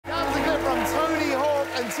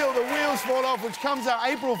Until the Wheels Fall Off, which comes out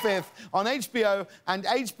April 5th on HBO and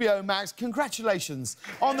HBO Max. Congratulations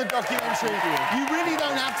on the documentary. You really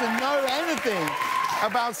don't have to know anything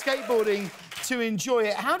about skateboarding to enjoy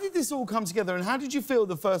it. How did this all come together, and how did you feel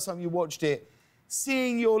the first time you watched it,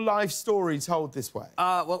 seeing your life story told this way?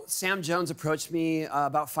 Well, Sam Jones approached me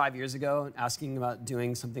about 5 years ago asking about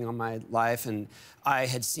doing something on my life, and I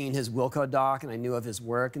had seen his Wilco doc and I knew of his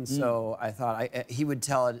work, and so I thought he would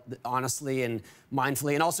tell it honestly and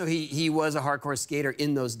mindfully, and also he was a hardcore skater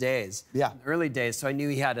in those days, early days, so I knew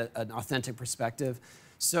he had an authentic perspective.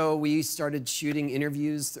 So we started shooting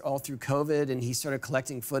interviews all through COVID, and he started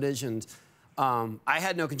collecting footage, and I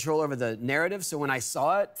had no control over the narrative, so when I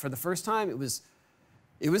saw it for the first time, it was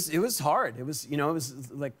hard. It was, you know, it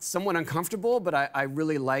was like somewhat uncomfortable, but I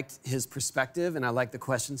really liked his perspective, and I liked the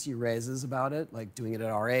questions he raises about it, like doing it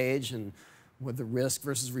at our age and with the risk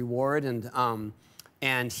versus reward.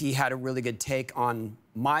 And he had a really good take on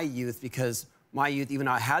my youth, because my youth, even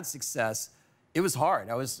though I had success, it was hard.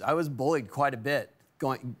 I was bullied quite a bit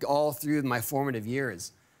going all through my formative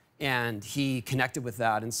years, and he connected with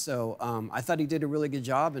that. And so I thought he did a really good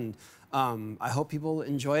job, and I hope people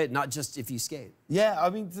enjoy it, not just if you skate. Yeah, I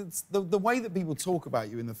mean, the way that people talk about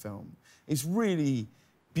you in the film is really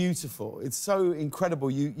beautiful. It's so incredible.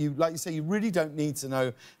 You like you say, you really don't need to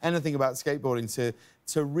know anything about skateboarding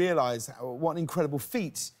to realise what an incredible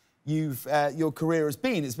feat your career has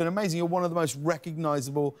been. It's been amazing. You're one of the most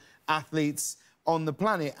recognisable athletes on the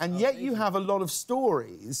planet, and yet you have a lot of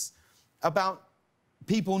stories about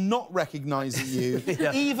people not recognising you,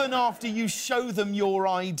 even after you show them your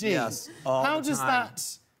ID. Yes, How does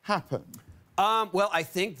that happen? Well, I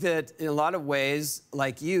think that in a lot of ways,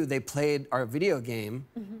 like you, they played our video game,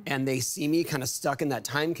 and they see me kind of stuck in that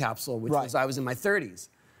time capsule, which was I was in my 30s.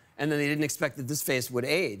 And then they didn't expect that this face would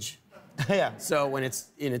age. So when it's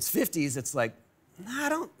in its 50s, it's like, I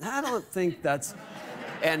don't think that's...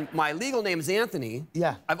 And my legal name is Anthony.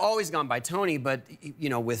 I've always gone by Tony, but, you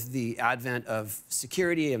know, with the advent of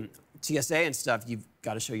security and TSA and stuff, you've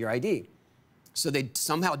got to show your ID. So they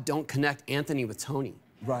somehow don't connect Anthony with Tony.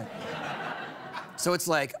 So it's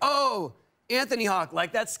like, oh, Anthony Hawk,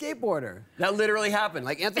 like that skateboarder. That literally happened.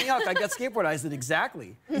 Like, Anthony Hawk, like that skateboarder. I said,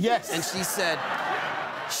 exactly. And she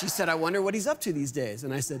said, I wonder what he's up to these days.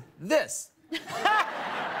 And I said, this.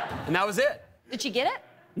 And that was it. Did she get it?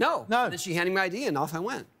 No. And then she handed me my ID, and off I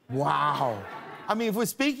went. Wow. I mean, if we're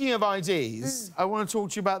speaking of IDs, I want to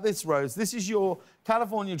talk to you about this, Rose. This is your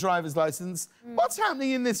California driver's license. What's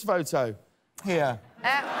happening in this photo here?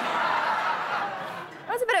 It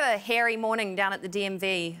was a bit of a hairy morning down at the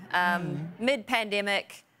DMV.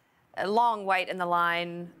 Mid-pandemic, a long wait in the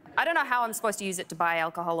line. I don't know how I'm supposed to use it to buy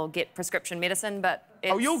alcohol or get prescription medicine, but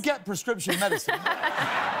it's... Oh, you'll get prescription medicine.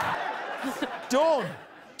 Dawn,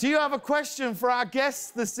 do you have a question for our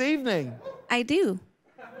guests this evening? I do.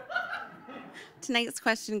 Tonight's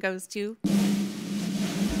question goes to...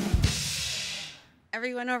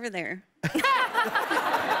 everyone over there.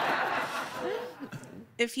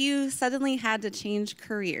 If you suddenly had to change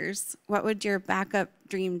careers, what would your backup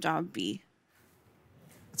dream job be?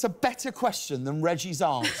 It's a better question than Reggie's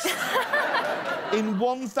aunt. In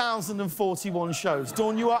 1,041 shows.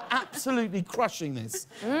 Dawn, you are absolutely crushing this.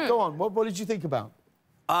 Go on, what did you think about?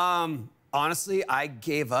 Honestly, I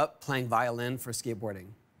gave up playing violin for skateboarding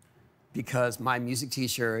because my music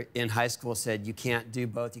teacher in high school said, you can't do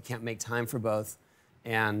both, you can't make time for both.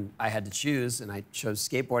 And I had to choose, and I chose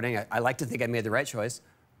skateboarding. I like to think I made the right choice,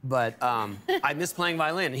 but I miss playing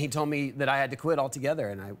violin, and he told me that I had to quit altogether,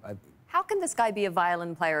 and I... How can this guy be a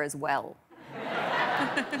violin player as well?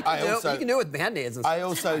 You can do it with Band-Aids and stuff.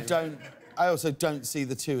 I also don't see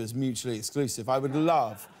the two as mutually exclusive. I would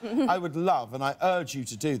love, and I urge you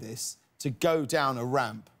to do this, to go down a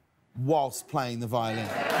ramp whilst playing the violin.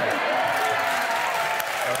 All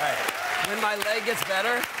right. When my leg gets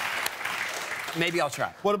better, maybe I'll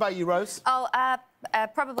try. What about you, Rose? Oh,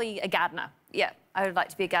 probably a gardener. Yeah, I would like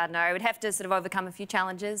to be a gardener. I would have to sort of overcome a few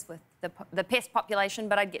challenges with the pest population,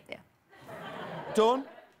 but I'd get there. Dawn?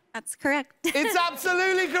 That's correct. It's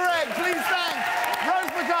absolutely correct. Please thank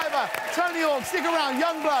Rose McIver, Tony Hawk. Stick around.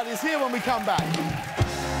 Young Blood is here when we come back.